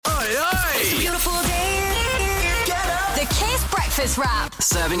Breakfast Wrap.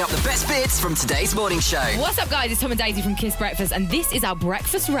 Serving up the best bits from today's morning show. What's up, guys? It's Tom and Daisy from Kiss Breakfast, and this is our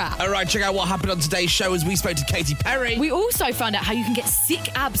Breakfast Wrap. All right, check out what happened on today's show as we spoke to Katy Perry. We also found out how you can get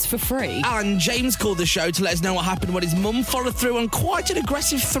sick abs for free. And James called the show to let us know what happened when his mum followed through on quite an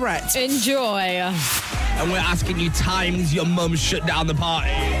aggressive threat. Enjoy. And we're asking you, times your mum shut down the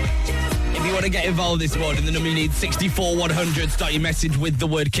party. If you want to get involved this morning, the number you need, 64100. Start your message with the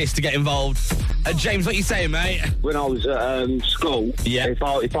word KISS to get involved. James, what are you saying, mate? When I was at school,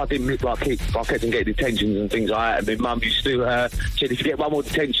 if I didn't miss I kept on getting detentions and things like that. My mum used to said, if you get one more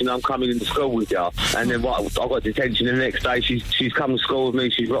detention, I'm coming into school with you. And then I got detention, and the next day she's come to school with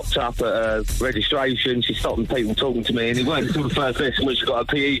me. She's rocked up at registration. She's stopping people talking to me, and it weren't until the first lesson when she got a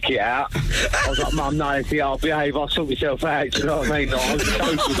PE kit out. I was like, Mum, no, I'll behave. I'll sort myself out. Do you know what I mean? No, I was so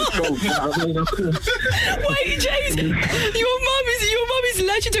good at school. You know what I mean? Wait, James, your mum is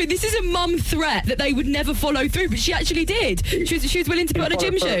legendary. This is a mum threat that they would never follow through, but she actually did. She was willing to put on her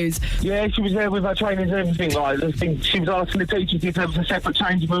gym shoes. Yeah, she was there with her trainers and everything. She was asking the teachers if there was a separate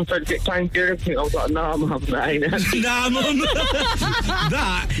changing room for her to get changed and everything. I was like, no, Mum, that ain't it. Nah, Mum.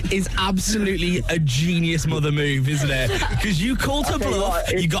 That is absolutely a genius mother move, isn't it? Because you called her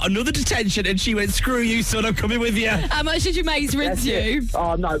bluff, you got another detention, and she went, screw you, son, I'm coming with you. How much did your mates rinse you?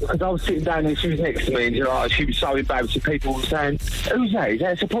 Oh, no, because I was sitting down and she was next to me, and she was so embarrassed. People were saying, who's that? Is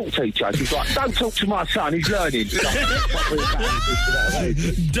that a support teacher? She's like, don't talk to my son, he's learning.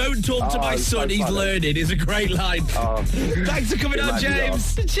 Don't talk to my son, he's learning is a great line. Thanks for coming on,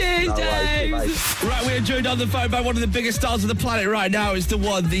 James. Cheers, James. Right, we're joined on the phone by one of the biggest stars of the planet right now. It's the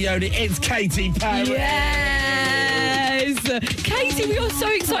one, the only, it's Katy Perry. Yes. Katy, we are so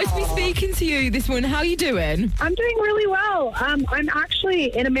excited to be speaking to you this morning. How are you doing? I'm doing really well. I'm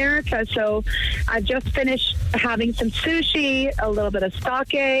actually in America, so I just finished having some sushi, a little bit of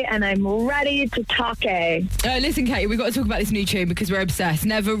sake, and I'm ready to talk. Listen, Katy, we've got to talk about this new tune because we're obsessed.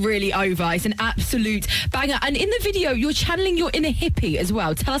 Never Really Over. It's an absolute banger. And in the video, you're channeling your inner hippie as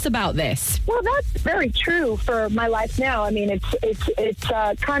well. Tell us about this. Well, that's very true for my life now. I mean, it's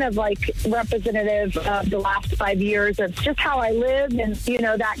kind of like representative of the last 5 years of just how I live, and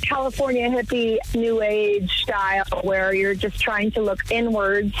that California hippie new age style where you're just trying to look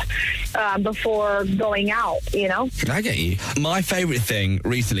inwards before going out. I get you. My favourite thing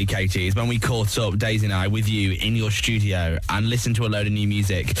recently, Katy, is when we caught up, Daisy and I, with you in your studio and listened to a load of new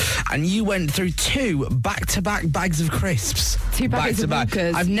music, and you went through 2 back-to-back bags of crisps. 2 packets of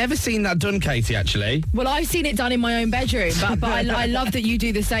Walkers. I've never seen that done, Katy, actually. Well, I've seen it done in my own bedroom, but I love that you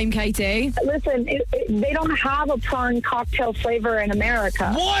do the same, Katy. Listen, they don't have a prawn cocktail flavor in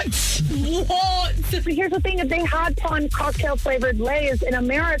America. What? Here's the thing, if they had prawn cocktail flavored Lay's in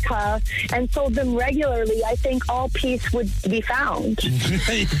America and sold them regularly, I think all peace would be found.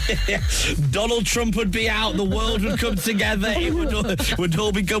 Donald Trump would be out, the world would come together, it would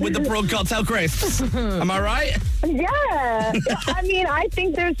all be good with the prawn cocktail crisps. Am I right? Yeah. I mean, I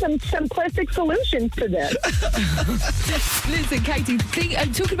think there's some simplistic solutions to this. Listen, Katy,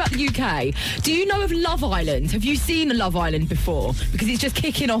 talking about the UK, do you know of Love Island? Have you seen Love Island before? Because it's just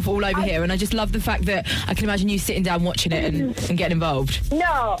kicking off all over here, and I just love the fact that I can imagine you sitting down watching it and getting involved.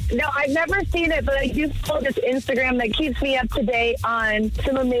 No, I've never seen it, but I do follow this Instagram that keeps me up to date on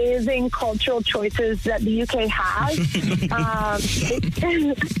some amazing cultural choices that the UK has.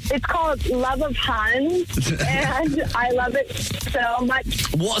 It's called Love of Huns, and I love it so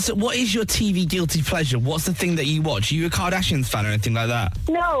much. What is your TV guilty pleasure? What's the thing that you watch? Are you a Kardashians fan or anything like that?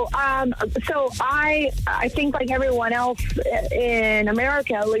 No, so I think like everyone else in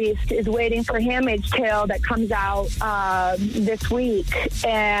America, at least, is waiting for Handmaid's Tale that comes out this week,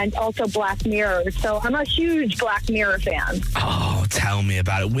 and also Black Mirror. So I'm a huge Black Mirror fan. Oh, tell me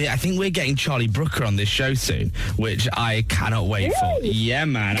about it. I think we're getting Charlie Brooker on this show soon, which I cannot wait for. Yeah,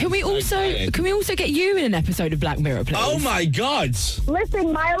 man. Can we also get you in an episode of Black Mirror, please? Oh my God!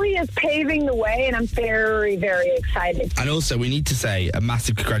 Listen, Miley is paving the way, and I'm very, very excited. And also, we need to say a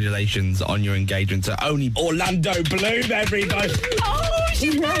massive congratulations on your engagement to only Orlando Bloom, everybody. Oh,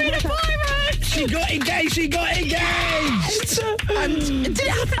 she's married a pirate! She got engaged! And did it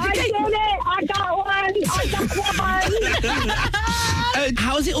happen? I did it! I got one!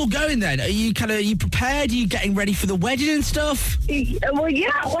 How's it all going then? Are you prepared? Are you getting ready for the wedding and stuff? Well,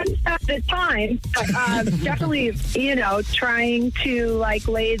 yeah, one step at a time. Definitely, trying to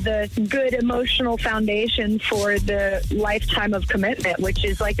lay the good emotional foundation for the lifetime of commitment, which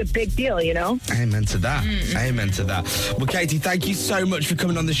is a big deal, Amen to that. Amen to that. Well, Katy, thank you so much for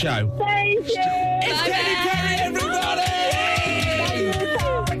coming on the show. Thank you. It's Katy Perry, everybody.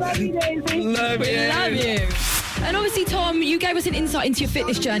 Love you, Daisy. Love you. Love you. And obviously, Tom, you gave us an insight into your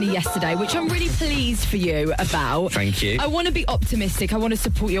fitness journey yesterday, which I'm really pleased for you about. Thank you. I want to be optimistic. I want to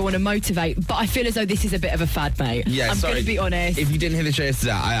support you. I want to motivate. But I feel as though this is a bit of a fad, mate. Yeah, I'm going to be honest. If you didn't hear the show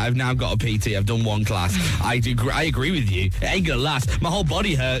yesterday, I've now got a PT. I've done one class. I agree with you. It ain't gonna last. My whole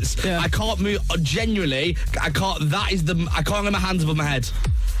body hurts. Yeah. I can't move. Genuinely, I can't. I can't get my hands above my head.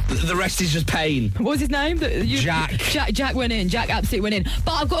 The rest is just pain. What was his name? Jack. Jack went in. Jack absolutely went in.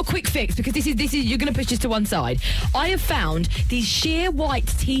 But I've got a quick fix because this is you're going to push this to one side. I have found these sheer white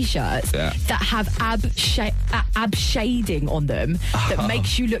t-shirts that have ab shading on them that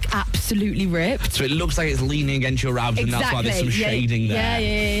makes you look absolutely ripped. So it looks like it's leaning against your abs, and that's why there's some shading there.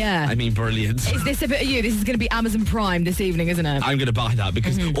 Yeah. I mean, brilliant. Is this a bit of you? This is going to be Amazon Prime this evening, isn't it? I'm going to buy that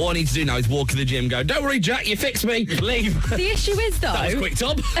because all I need to do now is walk to the gym, go, don't worry, Jack, you fixed me, leave. The issue is, though... That was quick,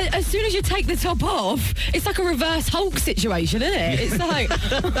 Tom. As soon as you take the top off, it's like a reverse Hulk situation, isn't it? It's like...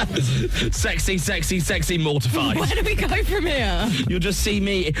 sexy, mortified. Where do we go from here? You'll just see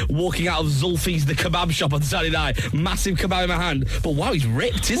me walking out of Zulfi's, the kebab shop on Saturday night. Massive kebab in my hand. But wow, he's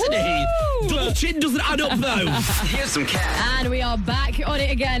ripped, isn't he? Double chin doesn't add up, though. Here's some cash. And we are back on it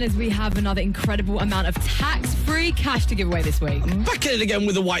again as we have another incredible amount of tax-free cash to give away this week. Back in it again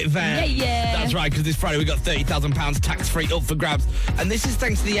with a white van. Yeah. That's right, because this Friday we got £30,000 tax-free up for grabs. And this is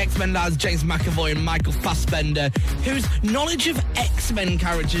thanks to the X-Men lads, James McAvoy and Michael Fassbender, whose knowledge of X-Men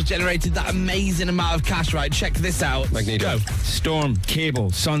characters generated that amazing amount of cash, right? Check this out. Magneto. Go. Storm,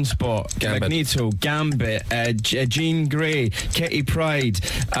 Cable, Sunspot, Gambit. Magneto, Gambit, Jean Grey, Kitty Pryde,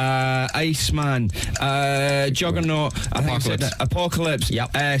 Iceman, Juggernaut, I think I said that. Apocalypse,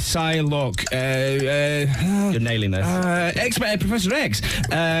 Yep. Psylocke, You're nailing this. X-Men, Professor X,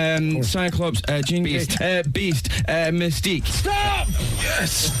 Cyclops, Jean Beast. Grey, Beast, Mystique. Stop!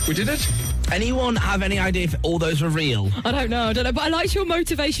 Yes! We did it. Anyone have any idea if all those were real? I don't know, but I liked your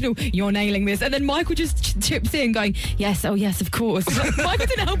motivational, you're nailing this. And then Michael just chips in going, yes, oh yes, of course. Like, Michael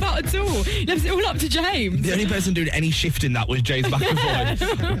didn't help out at all. He left it all up to James. The only person doing any shift in that was James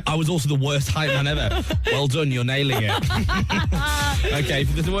McAvoy. I was also the worst hype man ever. Well done, you're nailing it. Okay,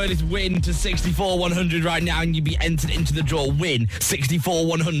 so the word is win to 64100 right now, and you'd be entered into the draw. Win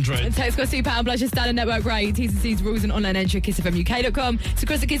 64100. Text got £2 plus your standard network rate. T's and C's rules and online entry at kissfmuk.com. So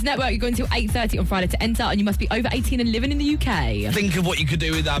across the Kiss Network, you're going till 8:30 on Friday to enter, and you must be over 18 and living in the UK. Think of what you could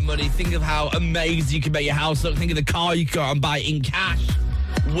do with that money. Think of how amazing you can make your house look. Think of the car you could go out and buy in cash.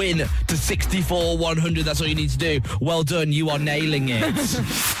 Win to 64100. That's all you need to do. Well done. You are nailing it.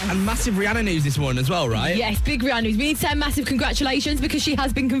 And massive Rihanna news this morning as well, right? Yes, big Rihanna news. We need to say massive congratulations because she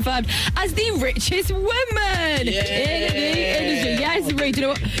has been confirmed as the richest woman in the industry. Yes, Ree, do you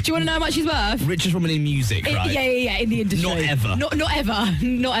want to know how much she's worth? Richest woman in music, right? Yeah, in the industry. Not ever.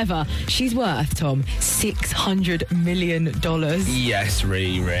 Not ever. She's worth, Tom, $600 million. Yes,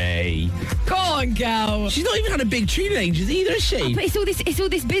 Ree. Go on, girl. She's not even had a big tune in ages either, is she? But it's all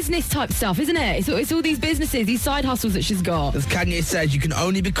this business type stuff, isn't it? It's all these businesses, these side hustles that she's got. As Kanye says, you can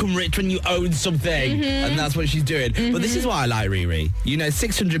only become rich when you own something. And that's what she's doing. But this is why I like Riri. You know,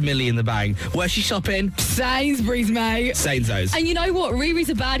 600 million in the bank. Where's she shopping? Sainsbury's, mate. Sainsbury's. And you know what? Riri's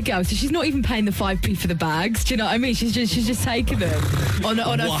a bad girl, so she's not even paying the 5p for the bags. Do you know what I mean? She's just taking them on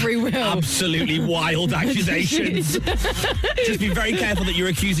her free will. Absolutely wild accusations. Just be very careful that you're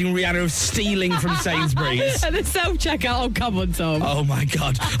accusing Rihanna of stealing from Sainsbury's. And the self-checkout. Oh, come on, Tom. Oh my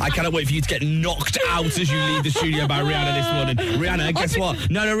God. I cannot wait for you to get knocked out as you leave the studio by Rihanna this morning. Rihanna, guess what?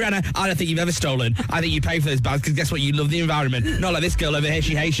 No, Rihanna, I don't think you've ever stolen. I think you pay for those bags because guess what? You love the environment. Not like this girl over here.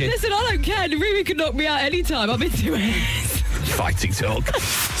 She hates you. Listen, I don't care. Riri could knock me out anytime. I'm into it. Fighting talk.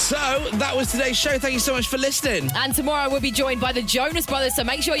 So, that was today's show. Thank you so much for listening. And tomorrow we'll be joined by the Jonas Brothers, so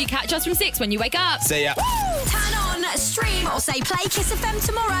make sure you catch us from 6 when you wake up. See ya. Turn on, stream or say play Kiss FM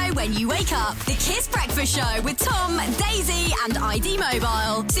tomorrow when you wake up. The Kiss Breakfast Show with Tom, Daisy and ID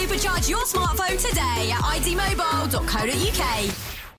Mobile. Supercharge your smartphone today at idmobile.co.uk.